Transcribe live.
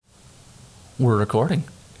We're recording.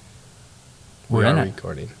 We're in it.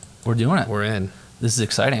 Recording. We're doing it. We're in. This is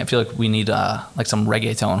exciting. I feel like we need like some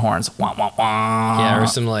reggaeton horns. Wah, wah, wah. Yeah, or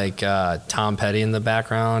some like Tom Petty in the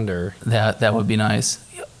background, or That would be nice.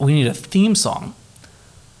 We need a theme song.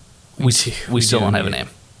 We still don't have a name.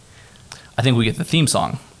 I think we get the theme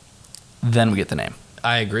song, then we get the name.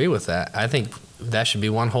 I agree with that. I think that should be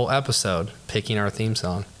one whole episode, picking our theme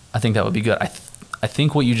song. I think that would be good. I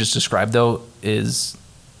think what you just described, though, is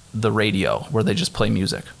the radio where they just play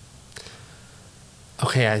music.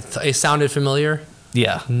 Okay, it sounded familiar.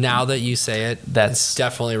 Yeah. Now that you say it, it's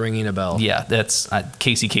definitely ringing a bell. Yeah, that's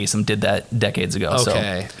Casey Kasem did that decades ago.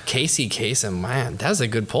 Okay, so. Casey Kasem, man, that's a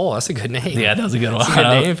good pull. That's a good name. Yeah, that was a good one. That's a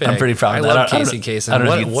good name pick. I'm pretty proud of that. I love Casey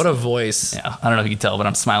Kasem. What a voice. Yeah, I don't know if you can tell, but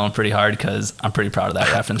I'm smiling pretty hard because I'm pretty proud of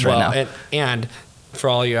that reference right now. And for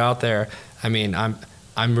all you out there, I mean,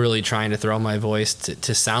 I'm really trying to throw my voice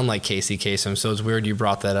to sound like Casey Kasem, so it's weird you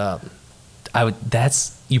brought that up.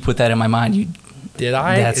 You put that in my mind. Did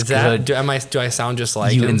I? That's good. Do I sound just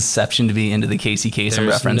like you him? Inception to be into the Casey Kasem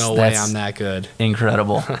reference. No way I'm that good.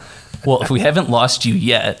 Incredible. Well, if we haven't lost you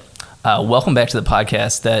yet, welcome back to the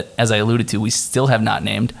podcast that, as I alluded to, we still have not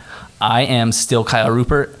named. I am still Kyle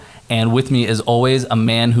Rupert, and with me, as always, a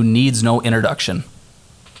man who needs no introduction.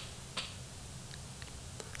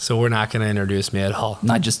 So we're not going to introduce me at all.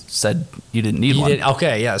 I just said you didn't need one.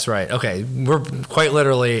 Okay, yes, right. Okay, we're quite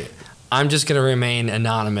literally... I'm just going to remain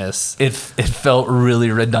anonymous. It felt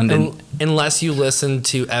really redundant. Unless you listen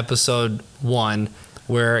to episode 1,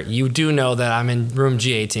 where you do know that I'm in room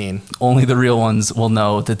G18. Only the real ones will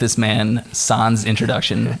know that this man, sans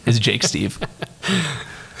introduction, is Jake Steve.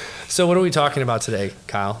 So what are we talking about today,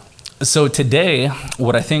 Kyle? So today,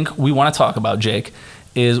 what I think we want to talk about, Jake,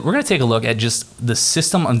 is we're going to take a look at just the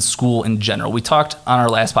system on school in general. We talked on our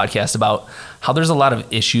last podcast about how there's a lot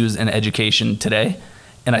of issues in education today.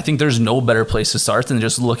 And I think there's no better place to start than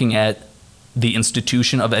just looking at the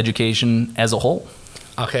institution of education as a whole.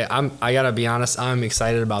 Okay, I got to be honest, I'm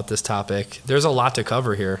excited about this topic. There's a lot to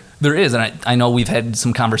cover here. There is, and I know we've had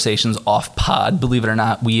some conversations off pod. Believe it or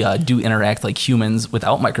not, we do interact like humans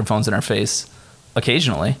without microphones in our face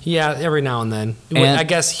occasionally. Yeah, every now and then. And I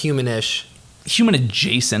guess humanish. Human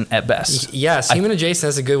adjacent at best. Yes, human adjacent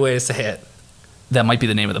is a good way to say it. That might be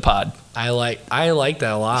the name of the pod. I like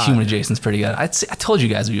that a lot. Human adjacent's pretty good. I told you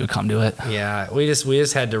guys we would come to it. Yeah, we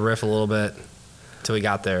just had to riff a little bit till we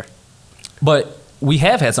got there. But we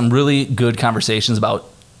have had some really good conversations about,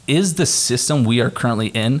 is the system we are currently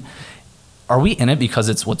in, are we in it because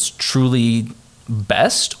it's what's truly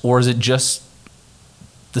best, or is it just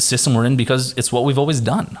the system we're in because it's what we've always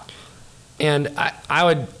done? And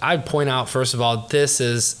I'd point out, first of all, this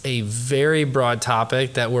is a very broad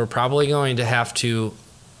topic that we're probably going to have to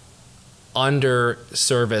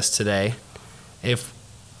underservice today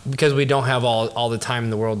because we don't have all the time in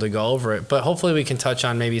the world to go over it. But hopefully we can touch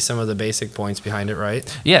on maybe some of the basic points behind it,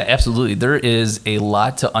 right? Yeah, absolutely. There is a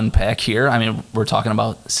lot to unpack here. I mean, we're talking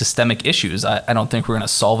about systemic issues. I don't think we're going to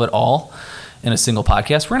solve it all in a single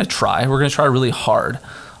podcast. We're going to try. We're going to try really hard.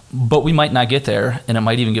 But we might not get there, and it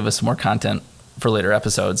might even give us some more content for later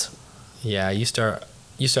episodes. Yeah, you start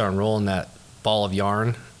unrolling that ball of yarn.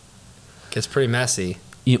 It gets pretty messy.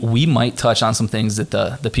 We might touch on some things that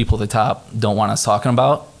the people at the top don't want us talking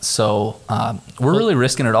about. So we're really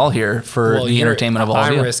risking it all here for the entertainment of all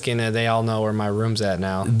of you. I'm risking it. They all know where my room's at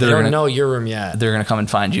now. They don't know your room yet. They're going to come and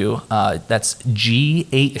find you. That's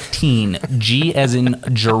G18. G as in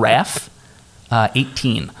giraffe,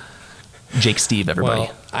 18. Jake Steve, everybody.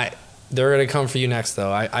 Well, they're gonna come for you next,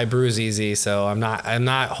 though. I bruise easy, so I'm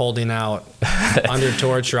not holding out under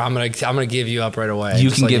torture. I'm gonna give you up right away. You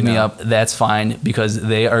can give me up. That's fine, because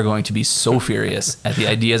they are going to be so furious at the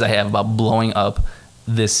ideas I have about blowing up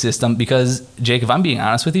this system. Because Jake, if I'm being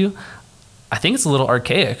honest with you, I think it's a little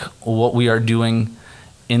archaic what we are doing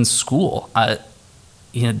in school.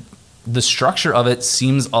 The structure of it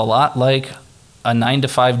seems a lot like a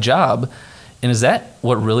 9-to-5 job. And is that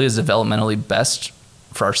what really is developmentally best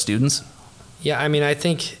for our students? Yeah, I mean, I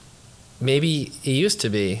think maybe it used to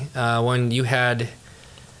be when you had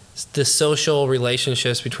the social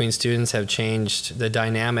relationships between students have changed. The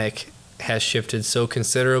dynamic has shifted so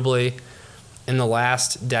considerably in the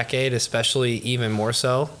last decade, especially even more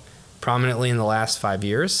so, prominently in the last 5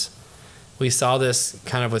 years. We saw this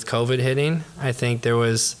kind of with COVID hitting. I think there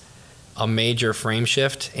was a major frame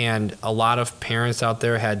shift, and a lot of parents out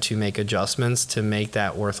there had to make adjustments to make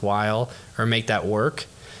that worthwhile or make that work.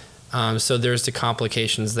 So there's the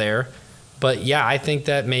complications there. But yeah, I think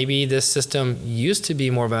that maybe this system used to be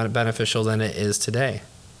more beneficial than it is today.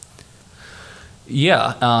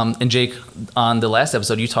 Yeah. And Jake, on the last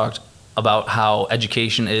episode, you talked about how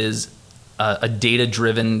education is a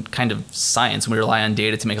data-driven kind of science. We rely on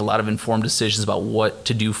data to make a lot of informed decisions about what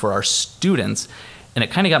to do for our students. And it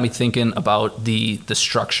kind of got me thinking about the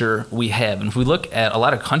structure we have. And if we look at a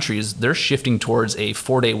lot of countries, they're shifting towards a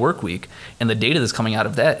 4-day work week. And the data that's coming out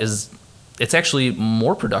of that is it's actually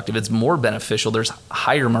more productive. It's more beneficial. There's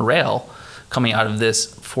higher morale coming out of this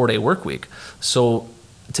 4-day work week. So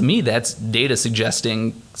to me, that's data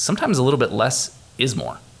suggesting sometimes a little bit less is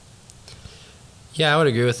more. Yeah, I would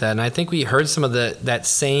agree with that. And I think we heard some of that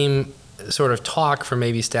same sort of talk from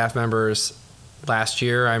maybe staff members last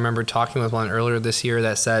year. I remember talking with one earlier this year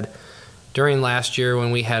that said during last year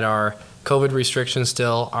when we had our COVID restrictions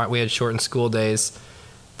still, we had shortened school days,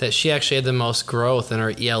 that she actually had the most growth in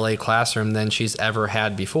her ELA classroom than she's ever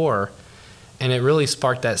had before. And it really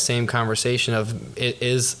sparked that same conversation of it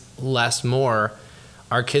is less more.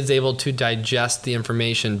 Are kids able to digest the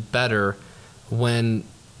information better when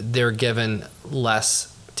they're given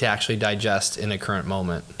less to actually digest in a current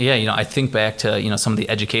moment? Yeah, I think back to, some of the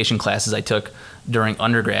education classes I took during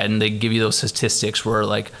undergrad, and they give you those statistics where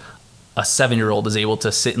like a 7-year-old is able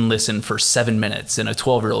to sit and listen for 7 minutes and a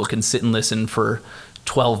 12-year-old can sit and listen for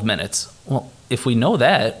 12 minutes. Well, if we know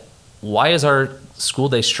that, why is our school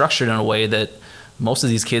day structured in a way that most of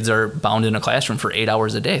these kids are bound in a classroom for 8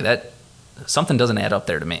 hours a day? That something doesn't add up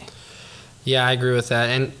there to me. Yeah, I agree with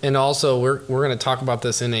that. And also we're going to talk about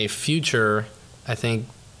this in a future, I think,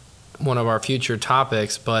 one of our future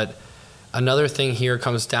topics. But another thing here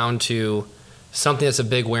comes down to something that's a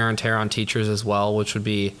big wear and tear on teachers as well, which would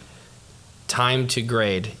be time to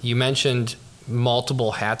grade. You mentioned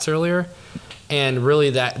multiple hats earlier, and really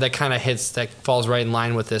that kind of falls right in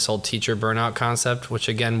line with this whole teacher burnout concept, which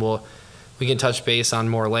again we can touch base on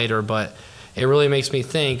more later. But it really makes me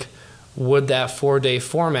think, would that 4-day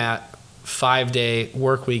format, 5-day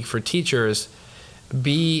work week for teachers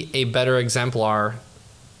be a better exemplar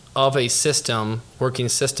of a working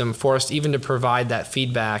system for us even to provide that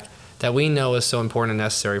feedback that we know is so important and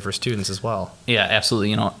necessary for students as well? Yeah,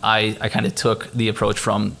 absolutely. I kind of took the approach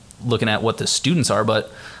from looking at what the students are,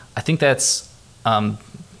 but I think that's,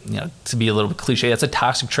 to be a little bit cliche, that's a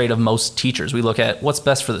toxic trait of most teachers. We look at what's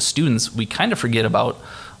best for the students. We kind of forget about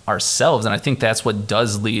ourselves, and I think that's what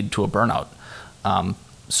does lead to a burnout.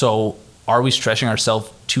 So are we stretching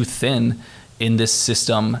ourselves too thin in this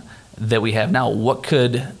system that we have now? What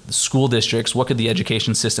could school districts, what could the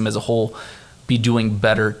education system as a whole be doing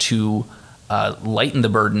better to lighten the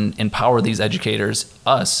burden, empower these educators,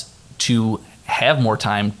 us, to have more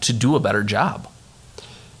time to do a better job?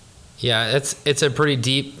 Yeah, it's a pretty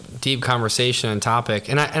deep conversation and topic,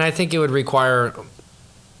 and I think it would require,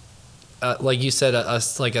 like you said, a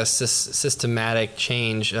systematic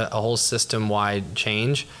change, a whole system-wide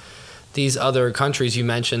change. These other countries you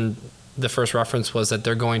mentioned, the first reference was that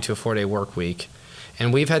they're going to a 4-day work week,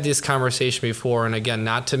 and we've had this conversation before. And again,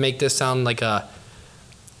 not to make this sound like a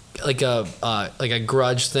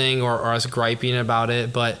grudge thing or us griping about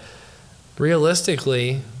it, but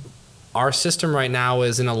realistically, our system right now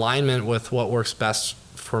is in alignment with what works best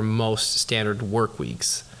for most standard work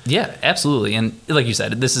weeks. Yeah, absolutely. And like you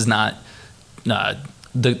said, this is not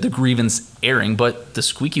the grievance airing, but the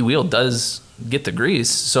squeaky wheel does get the grease.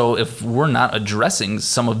 So if we're not addressing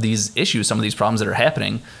some of these issues, some of these problems that are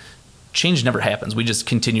happening, change never happens. We just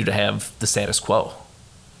continue to have the status quo.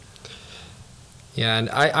 Yeah, and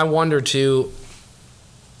I wonder too,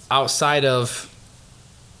 outside of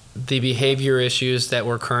the behavior issues that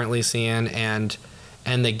we're currently seeing and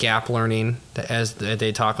the gap learning as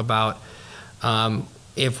they talk about,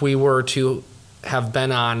 if we were to have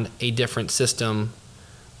been on a different system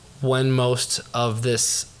when most of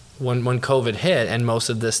this, when COVID hit and most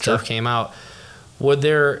of this stuff came out, would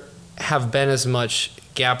there have been as much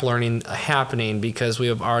gap learning happening because we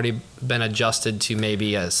have already been adjusted to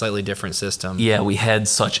maybe a slightly different system? Yeah, we had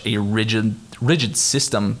such a rigid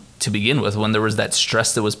system to begin with when there was that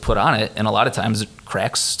stress that was put on it, and a lot of times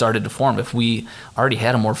cracks started to form. If we already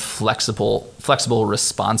had a more flexible,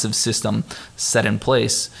 responsive system set in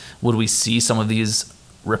place, would we see some of these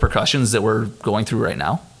repercussions that we're going through right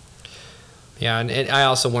now? Yeah, and I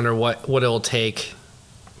also wonder what it'll take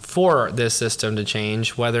for this system to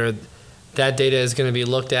change, whether that data is going to be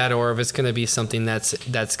looked at or if it's going to be something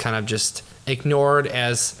that's kind of just ignored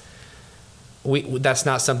as that's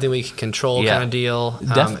not something we can control kind of deal.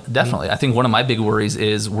 Definitely. I think one of my big worries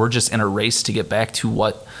is we're just in a race to get back to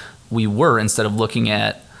what we were instead of looking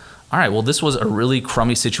at, all right, well, this was a really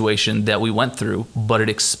crummy situation that we went through, but it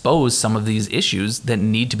exposed some of these issues that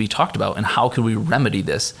need to be talked about, and how can we remedy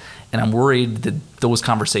this? And I'm worried that those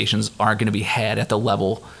conversations aren't going to be had at the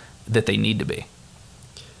level that they need to be.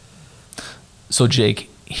 So, Jake,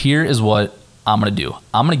 here is what I'm going to do.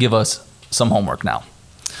 I'm going to give us some homework now.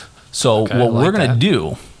 So Okay, what I like we're going to that.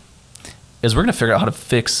 do is we're going to figure out how to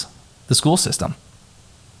fix the school system.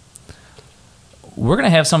 We're going to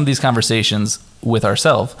have some of these conversations with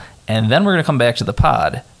ourselves, and then we're going to come back to the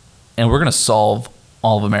pod, and we're going to solve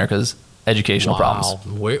all of America's educational problems.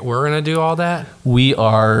 We're going to do all that?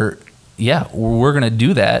 We're going to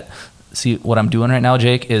do that. See, what I'm doing right now,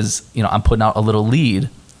 Jake, is, I'm putting out a little lead.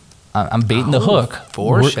 I'm baiting the hook.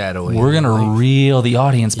 Foreshadowing. We're going to reel the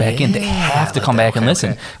audience back in. They have to come back and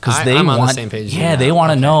listen because I'm on the same page as you Yeah, now. they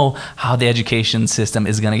want to know how the education system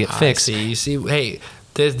is going to get fixed. You see, hey,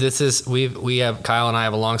 this is we have Kyle and I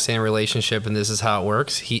have a long-standing relationship, and this is how it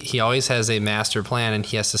works. He always has a master plan, and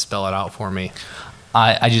he has to spell it out for me.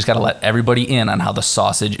 I just got to let everybody in on how the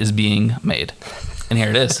sausage is being made, and here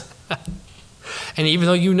it is. And even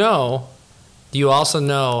though you also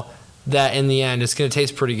know that in the end it's going to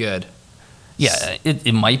taste pretty good. Yeah,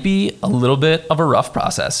 it might be a little bit of a rough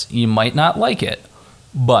process. You might not like it,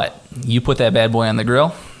 but you put that bad boy on the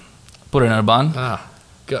grill, put it in a bun,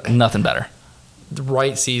 Good. nothing better. The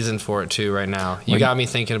right season for it too right now. You Like- got me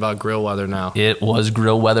thinking about grill weather now. It was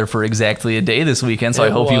grill weather for exactly a day this weekend, so I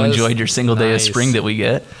It hope you was enjoyed your single day of nice. spring that we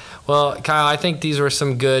get. Well, Kyle, I think these were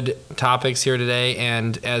some good topics here today,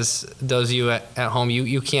 and as those of you at home,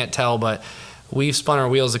 you can't tell, but we've spun our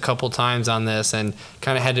wheels a couple times on this and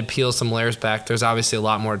kind of had to peel some layers back. There's obviously a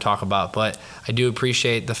lot more to talk about, but I do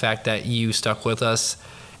appreciate the fact that you stuck with us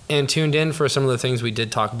and tuned in for some of the things we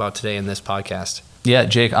did talk about today in this podcast. Yeah,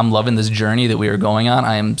 Jake, I'm loving this journey that we are going on.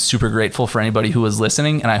 I am super grateful for anybody who is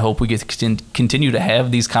listening, and I hope we get to continue to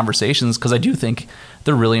have these conversations because I do think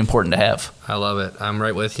they're really important to have. I love it. I'm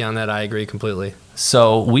right with you on that. I agree completely.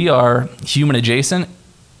 So we are human adjacent,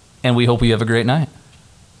 and we hope you have a great night.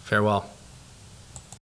 Farewell.